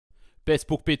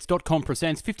BestBookBits.com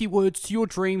presents 50 Words to Your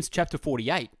Dreams, Chapter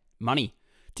 48, Money.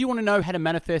 Do you want to know how to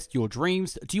manifest your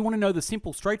dreams? Do you want to know the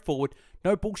simple, straightforward,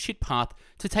 no bullshit path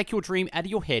to take your dream out of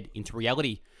your head into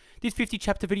reality? This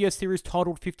 50-chapter video series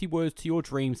titled 50 Words to Your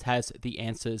Dreams has the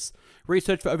answers.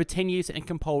 Researched for over 10 years and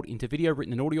compiled into video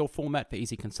written in audio format for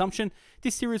easy consumption,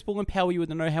 this series will empower you with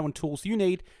the know-how and tools you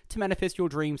need to manifest your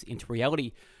dreams into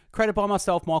reality. Created by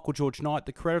myself, Michael George Knight,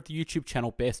 the creator of the YouTube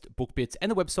channel Best Book Bits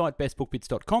and the website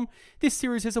bestbookbits.com, this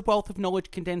series is a wealth of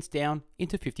knowledge condensed down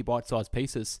into 50 bite-sized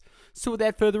pieces. So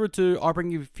without further ado, I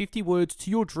bring you 50 Words to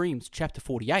Your Dreams, Chapter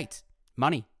 48,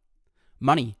 Money.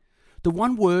 Money. The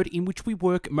one word in which we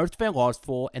work most of our lives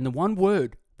for, and the one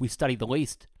word we study the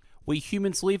least. We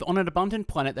humans live on an abundant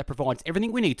planet that provides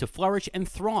everything we need to flourish and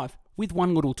thrive with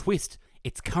one little twist.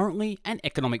 It's currently an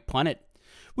economic planet.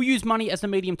 We use money as a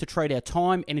medium to trade our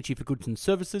time, energy for goods and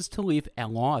services to live our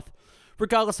life.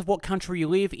 Regardless of what country you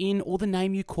live in or the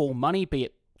name you call money, be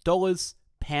it dollars,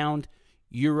 pound,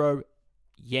 euro,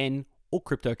 yen, or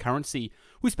cryptocurrency,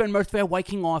 we spend most of our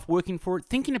waking life working for it,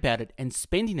 thinking about it, and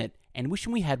spending it, and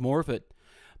wishing we had more of it.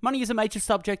 Money is a major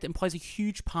subject and plays a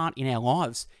huge part in our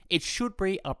lives. It should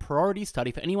be a priority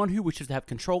study for anyone who wishes to have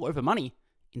control over money,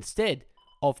 instead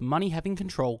of money having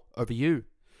control over you.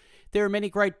 There are many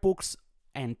great books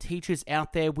and teachers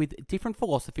out there with different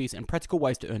philosophies and practical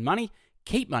ways to earn money,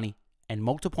 keep money, and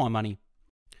multiply money.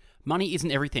 Money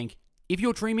isn't everything. If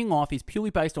your dreaming life is purely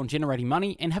based on generating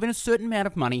money and having a certain amount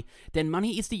of money, then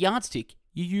money is the yardstick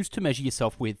you use to measure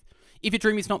yourself with. If your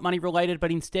dream is not money related,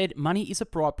 but instead money is a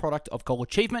byproduct of goal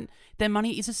achievement, then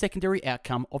money is a secondary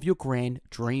outcome of your grand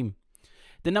dream.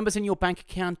 The numbers in your bank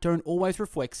account don't always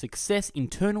reflect success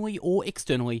internally or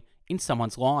externally in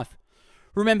someone's life.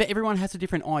 Remember, everyone has a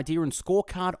different idea and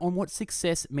scorecard on what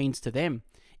success means to them.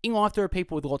 In life, there are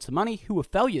people with lots of money who are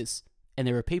failures, and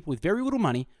there are people with very little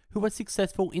money who are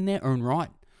successful in their own right.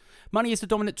 Money is the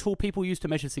dominant tool people use to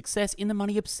measure success in the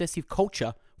money-obsessive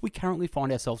culture we currently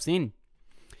find ourselves in.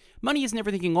 Money isn't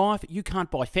everything in life. You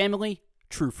can't buy family,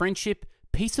 true friendship,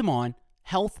 peace of mind,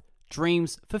 health,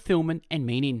 dreams, fulfillment, and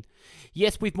meaning.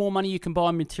 Yes, with more money you can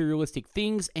buy materialistic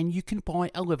things, and you can buy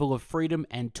a level of freedom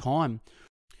and time.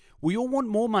 We all want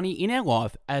more money in our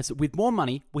life, as with more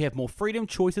money, we have more freedom,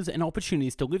 choices, and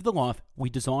opportunities to live the life we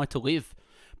desire to live.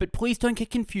 But please don't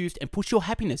get confused and push your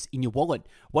happiness in your wallet,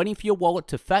 waiting for your wallet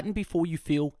to fatten before you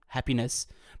feel happiness.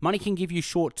 Money can give you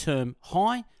short-term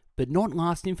high, but not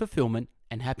lasting fulfillment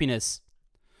and happiness.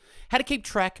 How to keep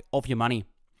track of your money.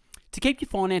 To keep your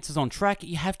finances on track,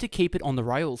 you have to keep it on the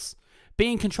rails.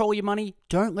 Be in control of your money,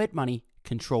 don't let money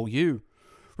control you.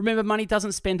 Remember, money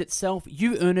doesn't spend itself,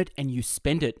 you earn it and you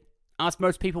spend it. Ask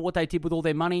most people what they did with all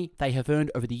their money they have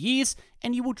earned over the years,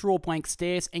 and you will draw blank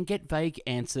stares and get vague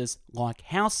answers like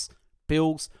house,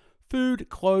 bills, food,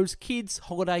 clothes, kids,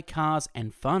 holiday, cars,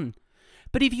 and fun.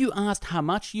 But if you asked how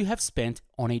much you have spent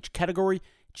on each category,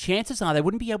 chances are they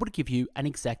wouldn't be able to give you an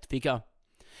exact figure.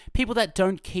 People that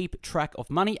don't keep track of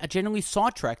money are generally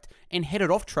sidetracked and headed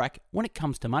off track when it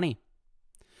comes to money.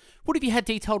 What if you had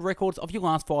detailed records of your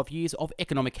last 5 years of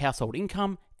economic household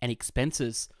income and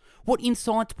expenses? What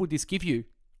insights would this give you?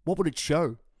 What would it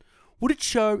show? Would it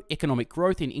show economic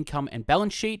growth in income and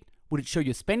balance sheet? Would it show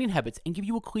your spending habits and give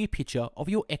you a clear picture of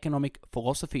your economic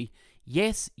philosophy?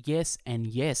 Yes, yes, and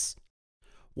yes.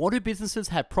 Why do businesses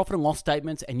have profit and loss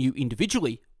statements and you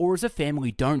individually, or as a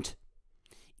family, don't?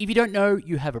 If you don't know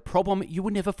you have a problem, you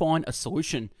will never find a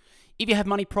solution. If you have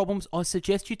money problems, I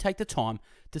suggest you take the time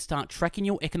to start tracking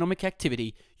your economic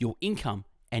activity, your income,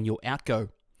 and your outgo.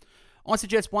 I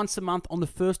suggest once a month on the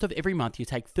first of every month you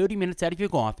take 30 minutes out of your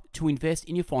life to invest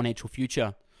in your financial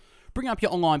future. Bring up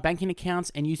your online banking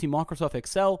accounts and using Microsoft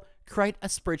Excel, create a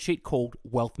spreadsheet called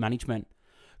Wealth Management.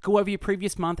 Go over your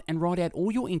previous month and write out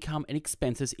all your income and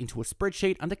expenses into a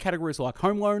spreadsheet under categories like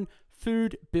home loan,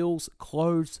 food, bills,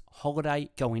 clothes, holiday,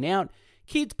 going out,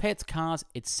 kids, pets, cars,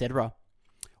 etc.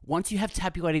 Once you have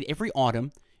tabulated every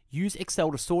item, use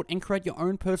Excel to sort and create your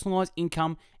own personalized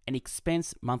income and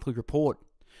expense monthly report.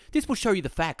 This will show you the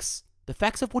facts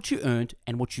of what you earned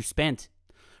and what you spent.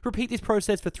 Repeat this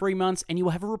process for 3 months and you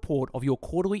will have a report of your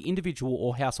quarterly individual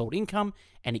or household income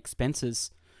and expenses.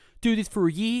 Do this for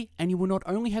a year and you will not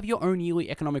only have your own yearly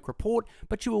economic report,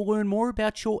 but you will learn more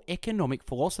about your economic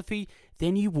philosophy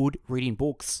than you would reading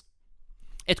books.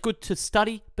 It's good to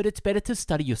study, but it's better to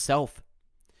study yourself.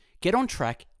 Get on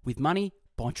track with money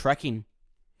by tracking.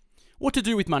 What to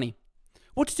do with money?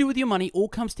 What to do with your money all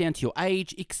comes down to your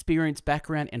age, experience,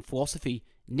 background, and philosophy,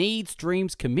 needs,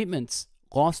 dreams, commitments,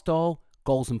 lifestyle,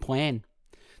 goals, and plan.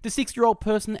 The 6-year-old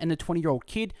person and the 20-year-old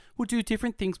kid will do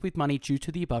different things with money due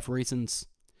to the above reasons.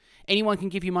 Anyone can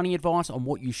give you money advice on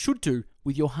what you should do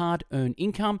with your hard-earned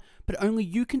income, but only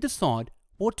you can decide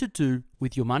what to do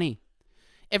with your money.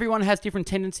 Everyone has different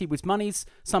tendency with monies.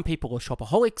 Some people are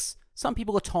shopaholics, some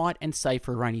people are tight and save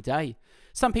for a rainy day.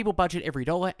 Some people budget every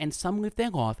dollar, and some live their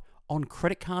life on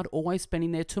credit card, always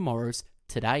spending their tomorrows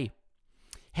today.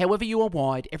 However you are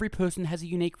wired, every person has a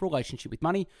unique relationship with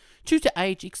money due to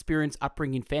age, experience,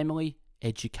 upbringing, family,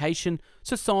 education,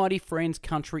 society, friends,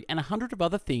 country, and 100 of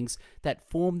other things that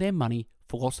form their money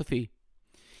philosophy.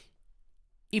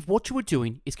 If what you are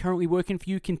doing is currently working for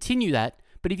you, continue that.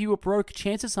 But if you are broke,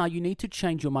 chances are you need to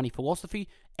change your money philosophy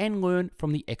and learn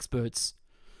from the experts.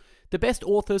 The best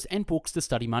authors and books to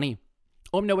study money.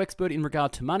 I'm no expert in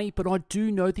regard to money, but I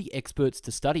do know the experts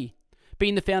to study.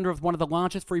 Being the founder of one of the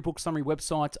largest free book summary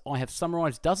websites, I have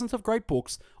summarized dozens of great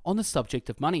books on the subject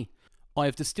of money. I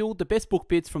have distilled the best book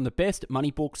bits from the best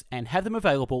money books and have them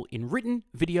available in written,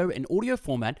 video, and audio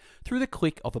format through the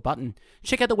click of a button.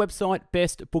 Check out the website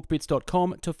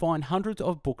bestbookbits.com to find hundreds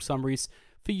of book summaries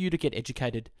for you to get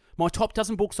educated. My top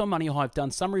dozen books on money I've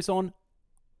done summaries on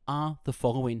are the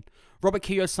following: Robert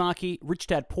Kiyosaki, Rich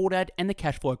Dad Poor Dad, and the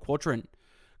Cash Flow Quadrant;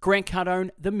 Grant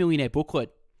Cardone, The Millionaire Booklet;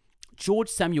 George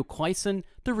Samuel Clayson,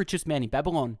 The Richest Man in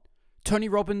Babylon; Tony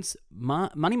Robbins,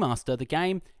 Money Master, The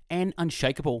Game, and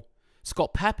Unshakable;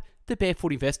 Scott Papp, The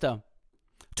Barefoot Investor;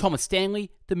 Thomas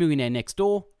Stanley, The Millionaire Next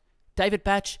Door; David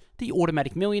Batch, The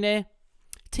Automatic Millionaire;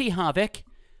 T. Harv Eker,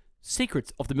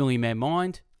 Secrets of the Millionaire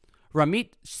Mind; Ramit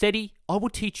Sethi, I Will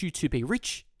Teach You to Be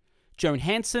Rich; Joan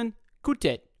Hansen, Good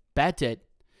Debt, Bad Debt;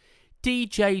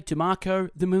 DJ DeMarco,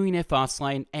 The Millionaire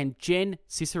Fastlane; and Jen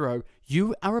Cicero,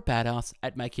 You Are a Badass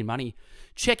at Making Money.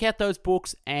 Check out those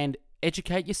books and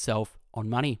educate yourself on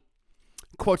money.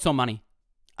 Quotes on money.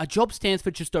 A job stands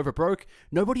for just over broke.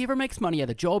 Nobody ever makes money at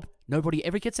a job. Nobody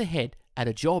ever gets ahead at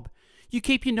a job. You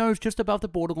keep your nose just above the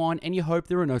borderline and you hope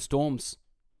there are no storms.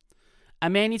 A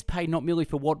man is paid not merely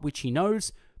for what which he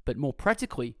knows, but more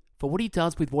practically for what he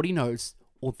does with what he knows,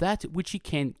 or that which he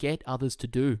can get others to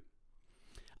do.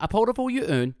 A part of all you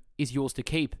earn is yours to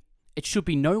keep. It should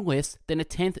be no less than a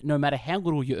tenth, no matter how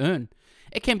little you earn.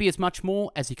 It can be as much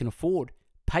more as you can afford.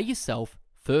 Pay yourself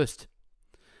first.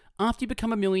 After you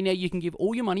become a millionaire, you can give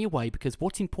all your money away, because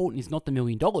what's important is not the $1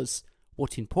 million.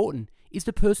 What's important is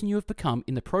the person you have become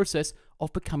in the process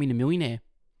of becoming a millionaire.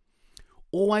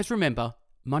 Always remember,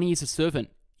 money is a servant.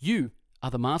 You are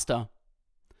the master.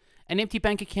 An empty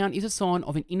bank account is a sign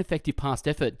of an ineffective past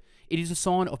effort. It is a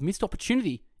sign of missed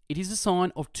opportunity. It is a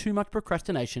sign of too much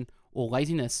procrastination or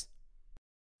laziness.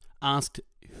 Asked,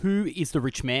 who is the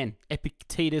rich man?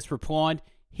 Epictetus replied,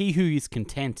 he who is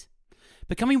content.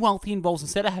 Becoming wealthy involves a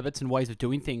set of habits and ways of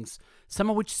doing things, some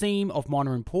of which seem of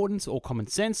minor importance or common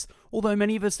sense, although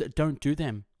many of us don't do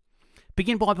them.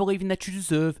 Begin by believing that you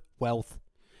deserve wealth.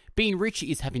 Being rich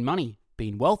is having money.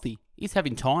 Being wealthy is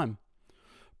having time.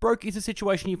 Broke is a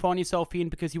situation you find yourself in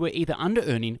because you are either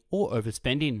under-earning or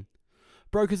overspending.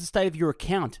 Broke is a state of your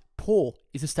account. Poor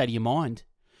is a state of your mind.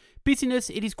 Busyness,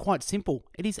 it is quite simple.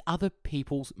 It is other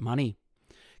people's money.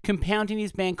 Compounding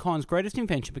is mankind's greatest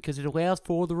invention because it allows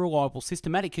for the reliable,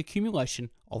 systematic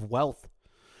accumulation of wealth.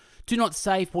 Do not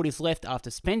save what is left after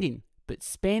spending, but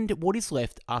spend what is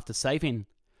left after saving.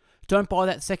 Don't buy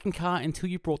that second car until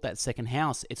you bought that second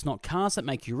house. It's not cars that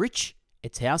make you rich,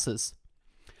 it's houses.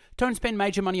 Don't spend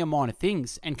major money on minor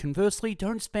things, and conversely,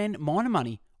 don't spend minor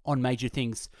money on major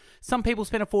things. Some people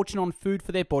spend a fortune on food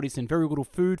for their bodies and very little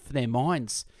food for their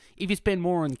minds. If you spend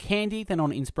more on candy than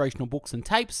on inspirational books and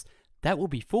tapes, that will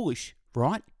be foolish,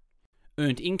 right?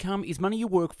 Earned income is money you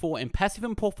work for, and passive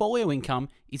and portfolio income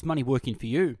is money working for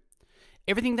you.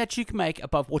 Everything that you can make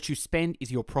above what you spend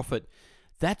is your profit.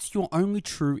 That's your only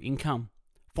true income.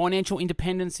 Financial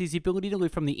independence is the ability to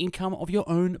live from the income of your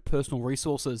own personal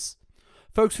resources.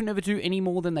 Folks who never do any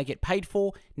more than they get paid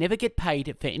for never get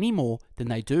paid for any more than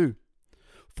they do.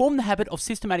 Form the habit of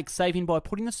systematic saving by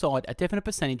putting aside a definite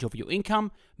percentage of your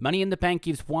income. Money in the bank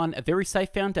gives one a very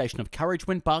safe foundation of courage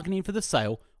when bargaining for the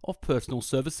sale of personal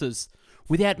services.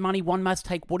 Without money, one must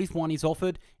take what one is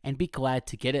offered and be glad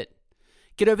to get it.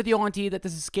 Get over the idea that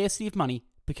there's a scarcity of money,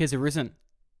 because there isn't.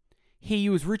 He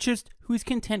who is richest, who is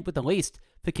content with the least,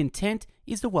 for content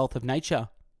is the wealth of nature.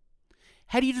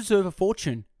 How do you deserve a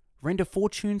fortune? Render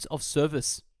fortunes of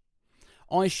service.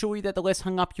 I assure you that the less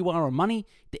hung up you are on money,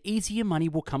 the easier money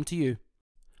will come to you.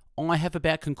 I have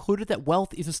about concluded that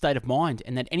wealth is a state of mind,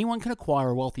 and that anyone can acquire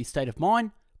a wealthy state of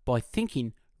mind by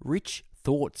thinking rich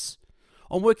thoughts.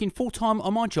 I'm working full-time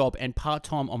on my job and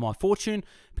part-time on my fortune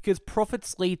because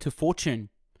profits lead to fortune.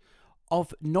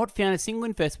 I've not found a single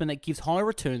investment that gives higher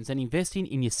returns than investing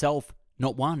in yourself,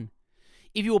 not one.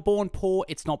 If you were born poor,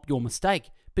 it's not your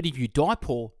mistake, but if you die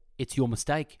poor, it's your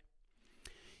mistake.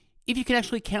 If you can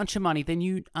actually count your money, then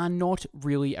you are not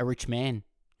really a rich man.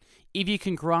 If you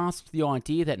can grasp the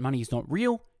idea that money is not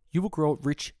real, you will grow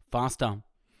rich faster.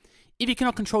 If you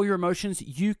cannot control your emotions,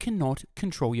 you cannot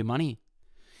control your money.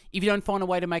 If you don't find a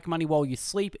way to make money while you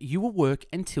sleep, you will work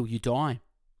until you die.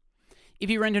 If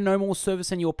you render no more service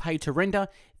than you are paid to render,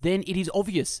 then it is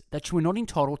obvious that you are not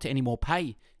entitled to any more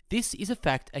pay. This is a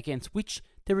fact against which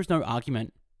there is no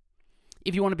argument.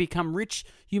 If you want to become rich,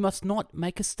 you must not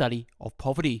make a study of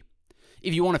poverty.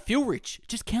 If you want to feel rich,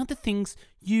 just count the things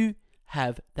you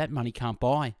have that money can't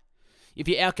buy. If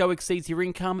your outgo exceeds your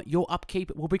income, your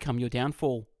upkeep will become your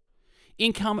downfall.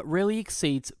 Income rarely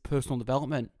exceeds personal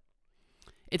development.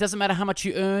 It doesn't matter how much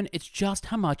you earn, it's just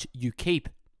how much you keep.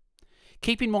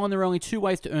 Keep in mind there are only two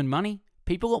ways to earn money: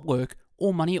 people at work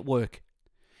or money at work.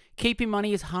 Keeping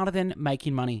money is harder than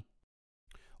making money.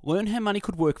 Learn how money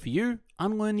could work for you,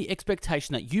 unlearn the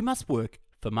expectation that you must work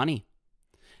for money.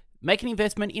 Make an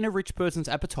investment in a rich person's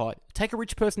appetite. Take a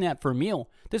rich person out for a meal.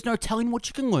 There's no telling what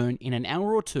you can learn in an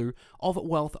hour or two of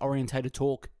wealth-orientated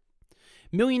talk.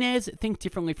 Millionaires think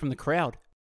differently from the crowd.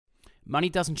 Money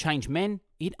doesn't change men,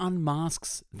 it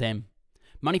unmasks them.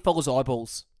 Money follows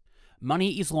eyeballs.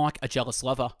 Money is like a jealous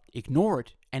lover. Ignore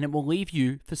it, and it will leave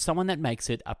you for someone that makes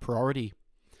it a priority.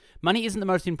 Money isn't the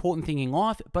most important thing in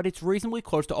life, but it's reasonably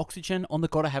close to oxygen on the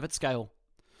gotta have it scale.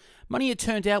 Money, it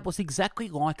turned out, was exactly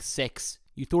like sex.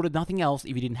 You thought of nothing else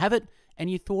if you didn't have it, and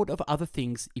you thought of other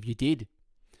things if you did.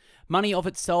 Money of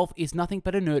itself is nothing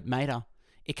but inert matter.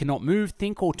 It cannot move,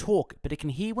 think, or talk, but it can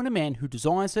hear when a man who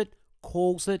desires it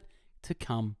calls it to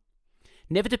come.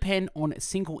 Never depend on a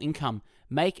single income.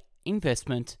 Make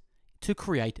investment to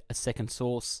create a second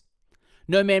source.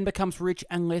 No man becomes rich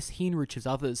unless he enriches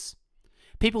others.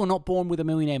 People are not born with a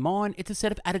millionaire mind. It's a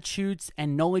set of attitudes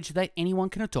and knowledge that anyone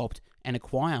can adopt and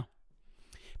acquire.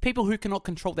 People who cannot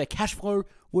control their cash flow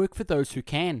work for those who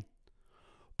can.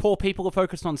 Poor people are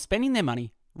focused on spending their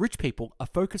money. Rich people are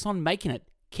focused on making it,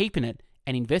 keeping it,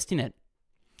 and investing it.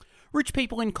 Rich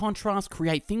people, in contrast,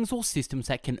 create things or systems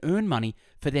that can earn money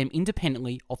for them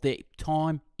independently of their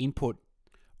time input.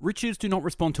 Riches do not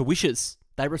respond to wishes.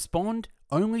 They respond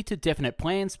only to definite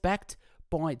plans backed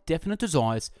by definite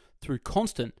desires through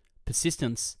constant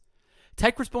persistence.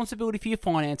 Take responsibility for your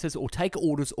finances or take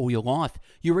orders all your life.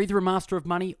 You're either a master of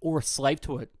money or a slave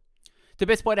to it. The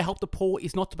best way to help the poor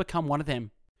is not to become one of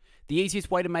them. The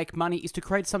easiest way to make money is to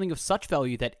create something of such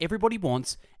value that everybody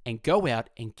wants and go out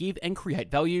and give and create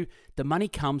value. The money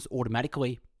comes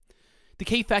automatically. The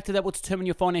key factor that will determine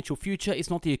your financial future is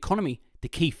not the economy. The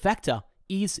key factor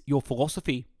is your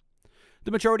philosophy.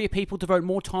 The majority of people devote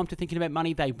more time to thinking about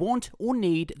money they want or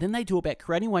need than they do about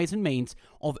creating ways and means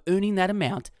of earning that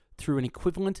amount through an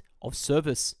equivalent of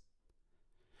service.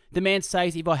 The man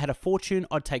says, if I had a fortune,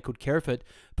 I'd take good care of it,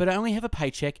 but I only have a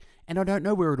paycheck and I don't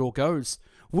know where it all goes.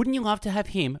 Wouldn't you love to have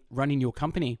him running your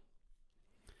company?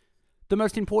 The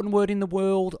most important word in the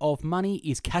world of money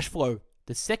is cash flow.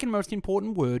 The second most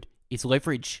important word is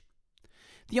leverage.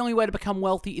 The only way to become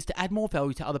wealthy is to add more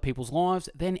value to other people's lives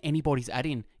than anybody's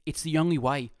adding. It's the only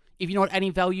way. If you're not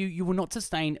adding value, you will not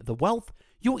sustain the wealth.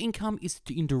 Your income is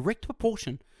in direct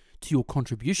proportion to your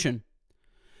contribution.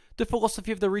 The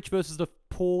philosophy of the rich versus the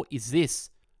poor is this: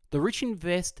 the rich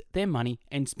invest their money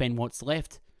and spend what's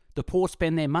left. The poor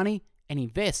spend their money and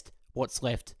invest what's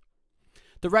left.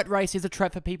 The rat race is a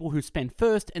trap for people who spend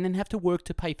first and then have to work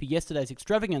to pay for yesterday's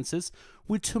extravagances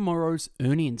with tomorrow's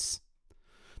earnings.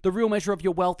 The real measure of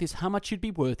your wealth is how much you'd be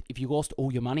worth if you lost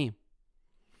all your money.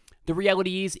 The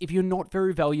reality is, if you're not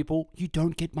very valuable, you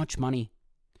don't get much money.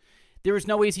 There is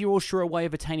no easier or surer way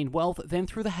of attaining wealth than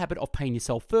through the habit of paying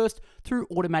yourself first through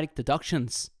automatic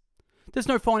deductions. There's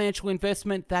no financial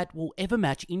investment that will ever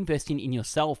match investing in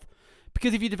yourself,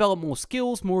 because if you develop more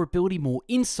skills, more ability, more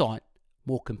insight,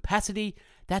 more capacity,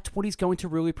 that's what is going to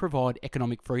really provide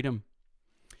economic freedom.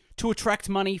 To attract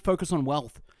money, focus on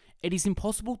wealth. It is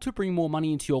impossible to bring more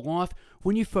money into your life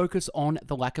when you focus on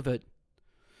the lack of it.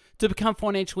 To become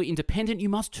financially independent, you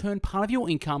must turn part of your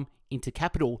income into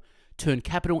capital, turn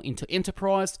capital into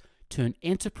enterprise, turn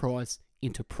enterprise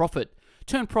into profit,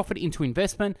 turn profit into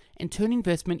investment, and turn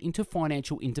investment into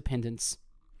financial independence.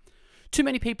 Too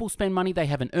many people spend money they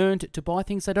haven't earned to buy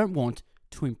things they don't want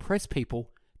to impress people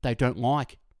they don't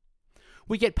like.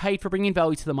 We get paid for bringing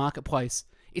value to the marketplace.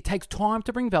 It takes time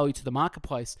to bring value to the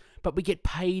marketplace, but we get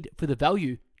paid for the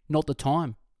value, not the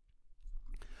time.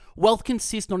 Wealth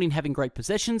consists not in having great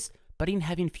possessions, but in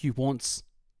having few wants.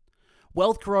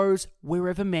 Wealth grows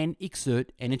wherever men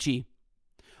exert energy.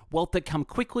 Wealth that come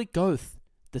quickly goeth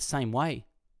the same way.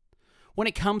 When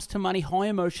it comes to money, high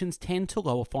emotions tend to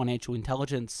lower financial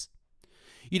intelligence.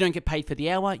 You don't get paid for the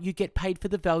hour, you get paid for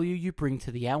the value you bring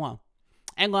to the hour.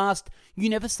 And last, you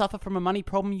never suffer from a money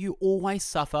problem, you always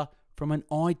suffer from an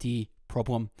idea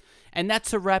problem. And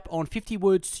that's a wrap on 50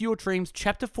 Words to Your Dreams,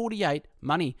 Chapter 48,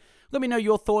 Money. Let me know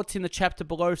your thoughts in the chapter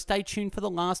below. Stay tuned for the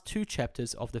last 2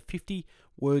 chapters of the 50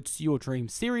 Words to Your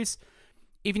Dreams series.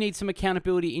 If you need some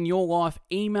accountability in your life,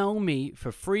 email me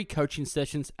for free coaching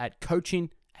sessions at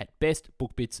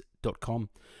coaching@bestbookbits.com.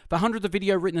 For hundreds of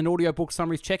video, written and audiobook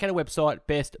summaries, check out our website,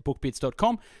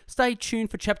 bestbookbits.com. Stay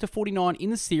tuned for Chapter 49 in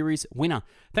the series, Winner.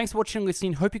 Thanks for watching and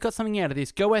listening. Hope you got something out of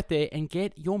this. Go out there and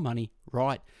get your money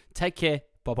right. Take care.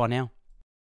 Bye-bye now.